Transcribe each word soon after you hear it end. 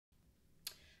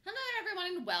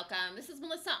and welcome. This is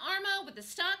Melissa Armo with the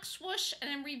Stock Swoosh, and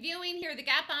I'm reviewing here the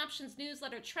Gap Options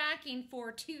newsletter tracking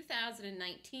for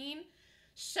 2019.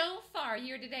 So far,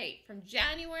 year to date, from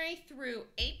January through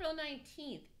April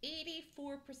 19th,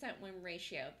 84% win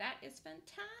ratio. That is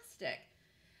fantastic.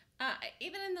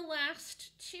 Even in the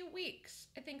last 2 weeks,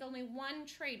 I think only one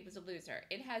trade was a loser.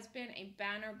 It has been a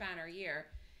banner year,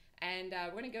 and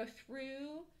we're going to go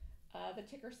through the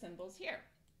ticker symbols here.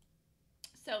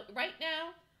 So right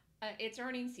now, it's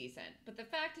earnings season, but the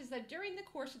fact is that during the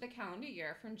course of the calendar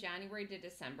year, from January to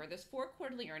December, there's 4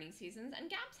 quarterly earnings seasons, and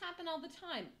gaps happen all the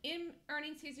time. In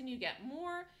earnings season, you get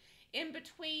more. In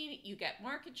between, you get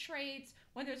market trades.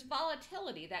 When there's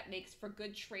volatility, that makes for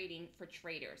good trading for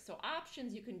traders. So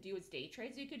options you can do as day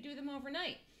trades. You could do them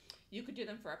overnight. You could do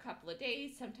them for a couple of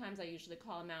days. Sometimes I usually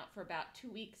call them out for about 2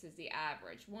 weeks is the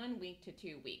average, 1 week to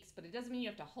 2 weeks, but it doesn't mean you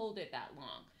have to hold it that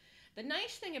long. The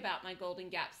nice thing about my Golden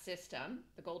Gap system,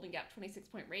 the Golden Gap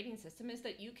 26-point rating system, is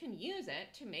that you can use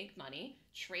it to make money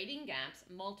trading gaps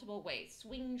multiple ways.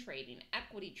 Swing trading,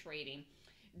 equity trading,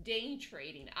 day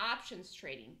trading, options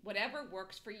trading, whatever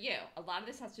works for you. A lot of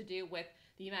this has to do with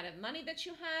the amount of money that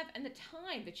you have and the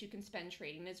time that you can spend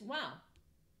trading as well.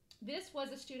 This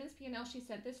was a student's P&L. She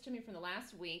sent this to me from the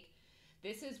last week.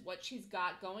 This is what she's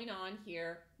got going on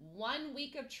here. 1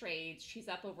 week of trades, she's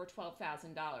up over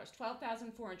 $12,000,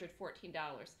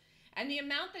 $12,414. And the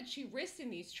amount that she risked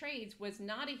in these trades was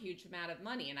not a huge amount of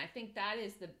money. And I think that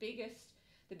is the biggest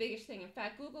thing. In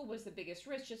fact, Google was the biggest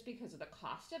risk just because of the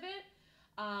cost of it.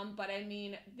 But I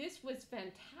mean, this was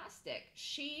fantastic.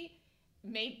 She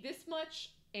made this much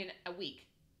in a week.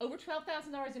 Over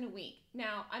 $12,000 in a week.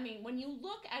 Now, I mean, when you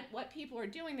look at what people are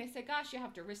doing, they say, gosh, you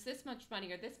have to risk this much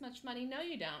money or this much money. No,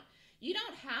 you don't. You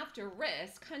don't have to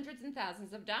risk hundreds and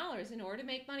thousands of dollars in order to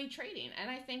make money trading. And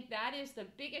I think that is the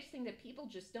biggest thing that people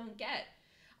just don't get.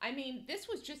 I mean, this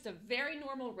was just a very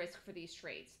normal risk for these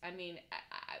trades. I mean,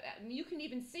 you can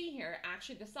even see here,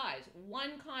 actually, the size.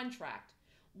 One contract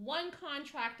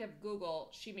of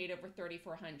Google, she made over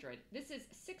 $3,400. This is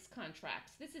 6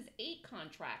 contracts. This is 8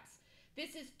 contracts.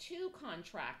 This is 2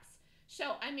 contracts.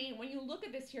 So, I mean, when you look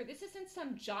at this here, this isn't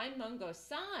some ginormous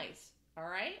size, all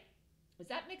right? Does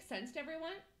that make sense to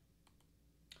everyone?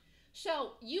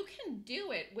 So, you can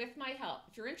do it with my help.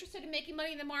 If you're interested in making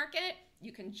money in the market,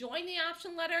 you can join the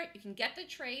option letter, you can get the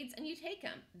trades, and you take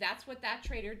them. That's what that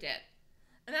trader did.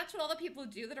 And that's what all the people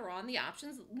do that are on the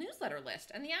options newsletter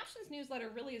list. And the options newsletter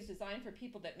really is designed for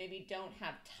people that maybe don't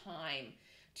have time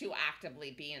to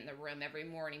actively be in the room every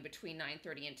morning between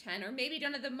 9:30 and 10, or maybe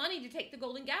don't have the money to take the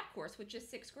Golden Gap course, which is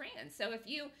 $6 grand. So if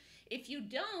you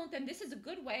don't, then this is a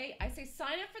good way. I say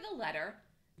sign up for the letter,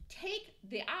 take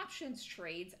the options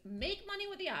trades, make money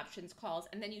with the options calls,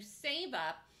 and then you save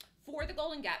up for the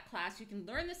Golden Gap class. You can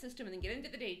learn the system and then get into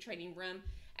the day trading room,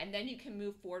 and then you can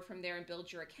move forward from there and build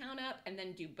your account up and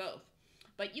then do both.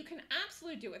 But you can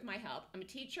absolutely do it with my help. I'm a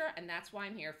teacher, and that's why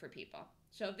I'm here for people.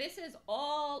 So this is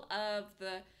all of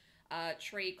the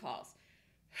trade calls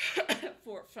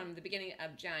from the beginning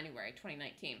of January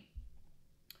 2019.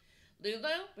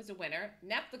 Lulu was a winner.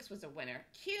 Netflix was a winner.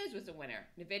 Q's was a winner.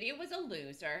 NVIDIA was a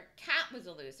loser. CAT was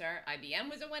a loser. IBM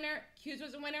was a winner. Q's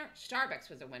was a winner. Starbucks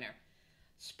was a winner.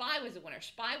 SPY was a winner.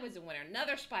 SPY was a winner.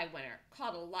 Another SPY winner.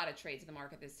 Called a lot of trades in the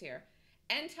market this year.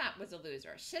 NTAP was a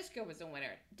loser. Cisco was a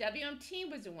winner. WMT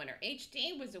was a winner.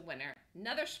 HD was a winner.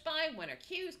 Another SPY winner.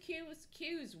 Q's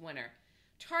winner.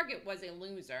 Target was a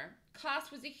loser.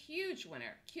 Cost was a huge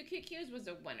winner. QQQ's was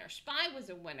a winner. SPY was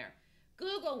a winner.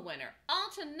 Google winner.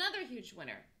 Alt another huge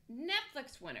winner.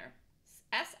 Netflix winner.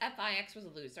 SFIX was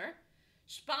a loser.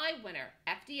 SPY winner.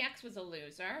 FDX was a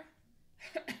loser.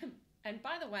 And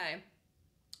by the way,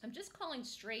 I'm just calling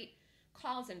straight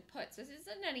calls and puts. This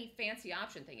isn't any fancy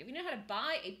option thing. If you know how to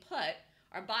buy a put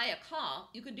or buy a call,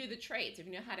 you can do the trades if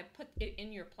you know how to put it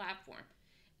in your platform.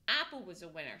 Apple was a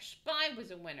winner. SPY was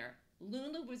a winner.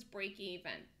 Lulu was break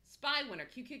even. SPY winner.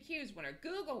 QQQ's winner.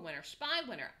 Google winner. SPY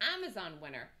winner. Amazon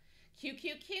winner.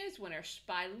 QQQ's winner.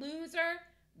 SPY loser.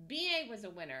 BA was a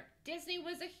winner. Disney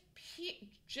was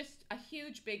just a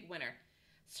huge big winner.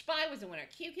 SPY was a winner.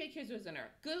 QQQ's was a winner.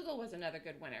 Google was another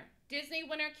good winner. Disney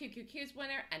winner, QQQ's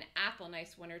winner, and Apple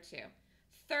nice winner too.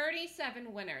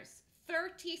 37 winners.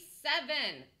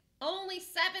 37. Only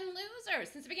 7 losers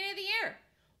since the beginning of the year.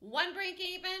 1 break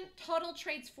even. Total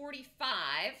trades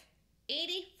 45.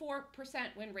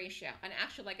 84% win ratio. And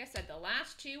actually, like I said, the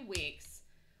last 2 weeks,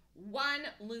 1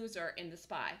 loser in the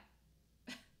SPY.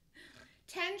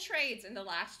 10 trades in the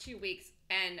last 2 weeks,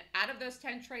 and out of those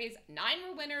 10 trades, 9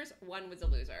 were winners, 1 was a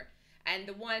loser. And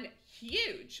the one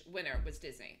huge winner was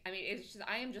Disney. I mean, it's just,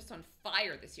 I am just on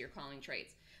fire this year calling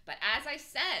trades. But as I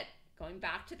said, going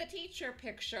back to the teacher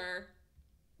picture,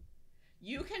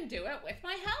 you can do it with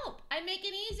my help. I make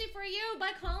it easy for you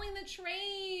by calling the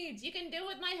trades. You can do it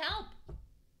with my help.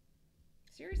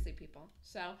 Seriously, people.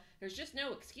 So there's just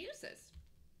no excuses.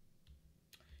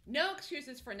 No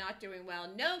excuses for not doing well.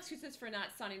 No excuses for not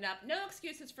signing up. No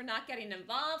excuses for not getting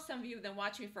involved. Some of you have been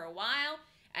watching me for a while,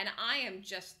 and I am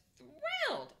just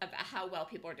thrilled about how well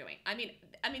people are doing. I mean,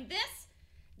 this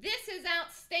is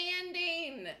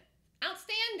outstanding.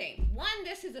 Outstanding. One,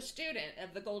 this is a student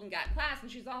of the Golden Gap class, and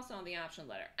she's also on the option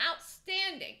letter.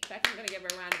 Outstanding. In fact, I'm going to give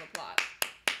her a round of applause.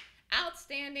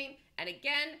 Outstanding. And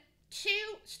again, 2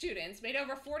 students made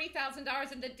over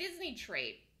 $40,000 in the Disney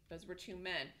trade. Those were 2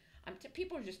 men.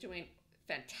 People are just doing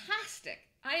fantastic.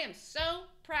 I am so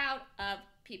proud of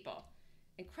people.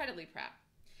 Incredibly proud.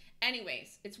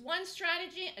 Anyways, it's one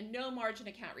strategy and no margin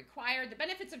account required. The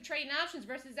benefits of trading options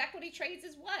versus equity trades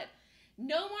is what?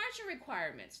 No margin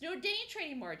requirements, no day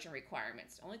trading margin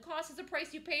requirements. Only cost is the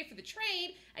price you pay for the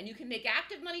trade, and you can make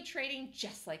active money trading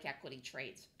just like equity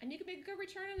trades. And you can make a good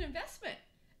return on investment.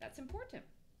 That's important.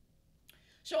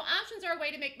 So options are a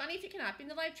way to make money if you cannot be in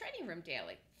the live trading room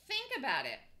daily. Think about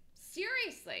it.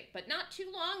 Seriously, but not too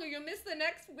long or you'll miss the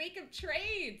next week of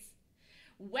trades.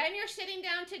 When you're sitting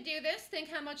down to do this, think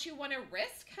how much you want to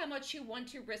risk, how much you want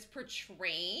to risk per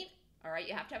trade. All right,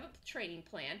 you have to have a trading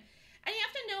plan. And you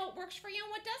have to know what works for you and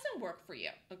what doesn't work for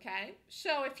you, okay?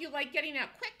 So if you like getting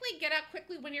out quickly, get out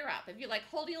quickly when you're up. If you like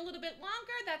holding a little bit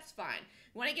longer, that's fine.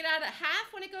 You want to get out at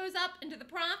half when it goes up into the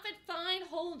profit, fine.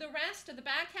 Hold the rest of the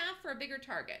back half for a bigger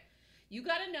target. You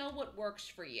got to know what works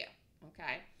for you,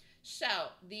 okay? So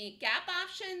the Gap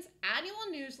Options annual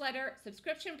newsletter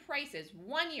subscription price is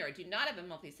 1 year. Do not have a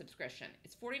monthly subscription.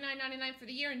 It's $49.99 for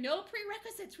the year. No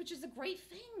prerequisites, which is a great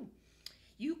thing.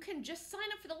 You can just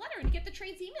sign up for the letter and get the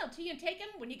trades emailed to you and take them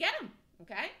when you get them,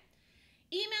 okay?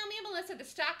 Email me,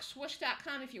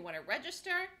 Melissa@thestockswoosh.com if you want to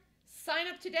register. Sign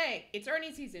up today. It's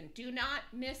earnings season. Do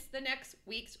not miss the next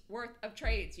week's worth of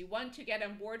trades. You want to get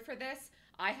on board for this?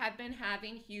 I have been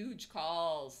having huge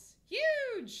calls.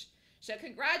 Huge! So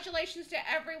congratulations to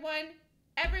everyone.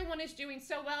 Everyone is doing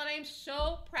so well, and I am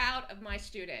so proud of my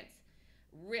students.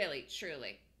 Really,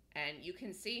 truly. And you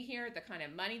can see here the kind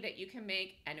of money that you can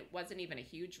make, and it wasn't even a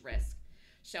huge risk.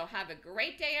 So have a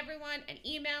great day, everyone, and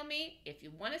email me if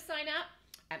you want to sign up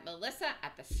at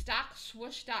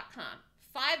melissa@thestockswoosh.com.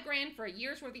 $5 grand for a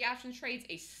year's worth of option trades,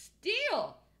 a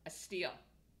steal, a steal.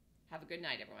 Have a good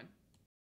night, everyone.